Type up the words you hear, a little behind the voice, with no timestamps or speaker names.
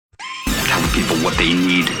people what they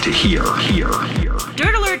need to hear.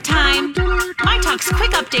 Dirt Alert time. My Talk's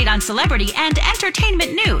quick update on celebrity and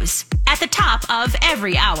entertainment news at the top of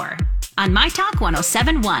every hour on My Talk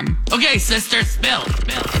 107.1. Okay, sister, spill.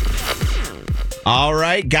 All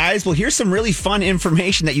right, guys. Well, here's some really fun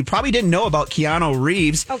information that you probably didn't know about Keanu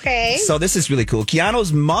Reeves. Okay. So this is really cool.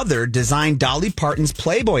 Keanu's mother designed Dolly Parton's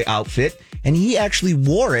Playboy outfit, and he actually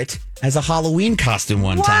wore it as a Halloween costume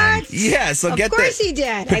one time. Yeah, so get this. Of course he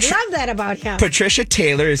did. I love that about him. Patricia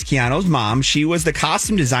Taylor is Keanu's mom. She was the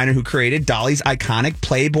costume designer who created Dolly's iconic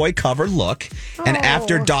Playboy cover look. And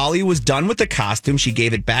after Dolly was done with the costume, she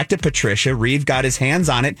gave it back to Patricia. Reeve got his hands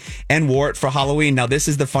on it and wore it for Halloween. Now, this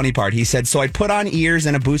is the funny part. He said, so I put on ears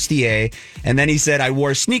and a bustier. And then he said, I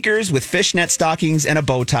wore sneakers with fishnet stockings and a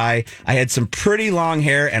bow tie. I had some pretty long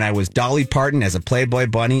hair, and I was Dolly Parton as a Playboy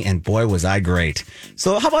bunny. And boy, was I great.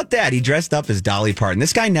 So how about that? He dressed up as Dolly Parton.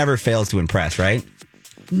 This guy never fails to impress, right?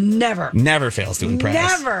 Never fails to impress.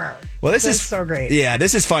 Never. Well, this is so great. Yeah,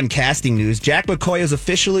 this is fun casting news. Jack McCoy is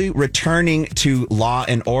officially returning to Law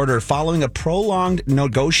and Order following a prolonged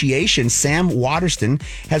negotiation. Sam Waterston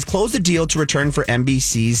has closed a deal to return for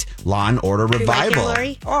NBC's Law and Order revival.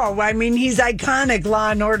 He's iconic.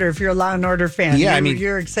 Law and Order. If you're a Law and Order fan, yeah,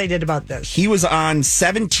 you're excited about this. He was on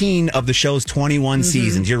 17 of the show's 21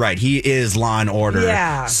 seasons. You're right. He is Law and Order.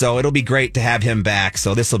 Yeah. So it'll be great to have him back.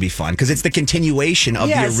 So this will be fun because it's the continuation of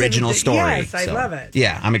the original story. Yes, I love it.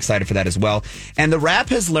 Yeah, I'm excited for that as well. And The Wrap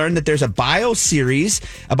has learned that there's a bio-series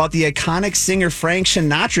about the iconic singer Frank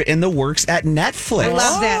Sinatra in the works at Netflix. I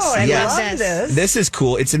love this. I love this. This is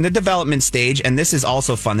cool. It's in the development stage, and this is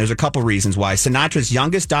also fun. There's a couple reasons why. Sinatra's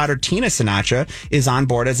youngest daughter, Tina Sinatra, is on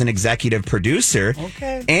board as an executive producer.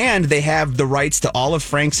 Okay. And they have the rights to all of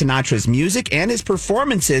Frank Sinatra's music and his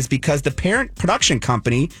performances because the parent production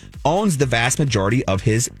company owns the vast majority of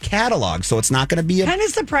his catalog. So it's not going to be kind of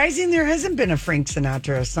surprising there hasn't been a Frank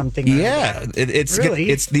Sinatra or something. Yeah,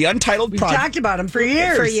 it's the Untitled Project. We've talked about him for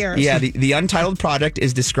years. Yeah, the Untitled Project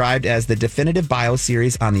is described as the definitive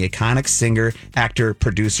bio-series on the iconic singer, actor,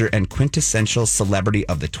 producer, and quintessential celebrity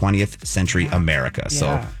of the 20th century America.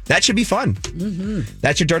 So that should be fun. Mm-hmm.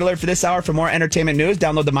 That's your Dirt Alert for this hour. For more entertainment news,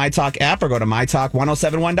 download the MyTalk app or go to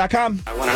mytalk1071.com.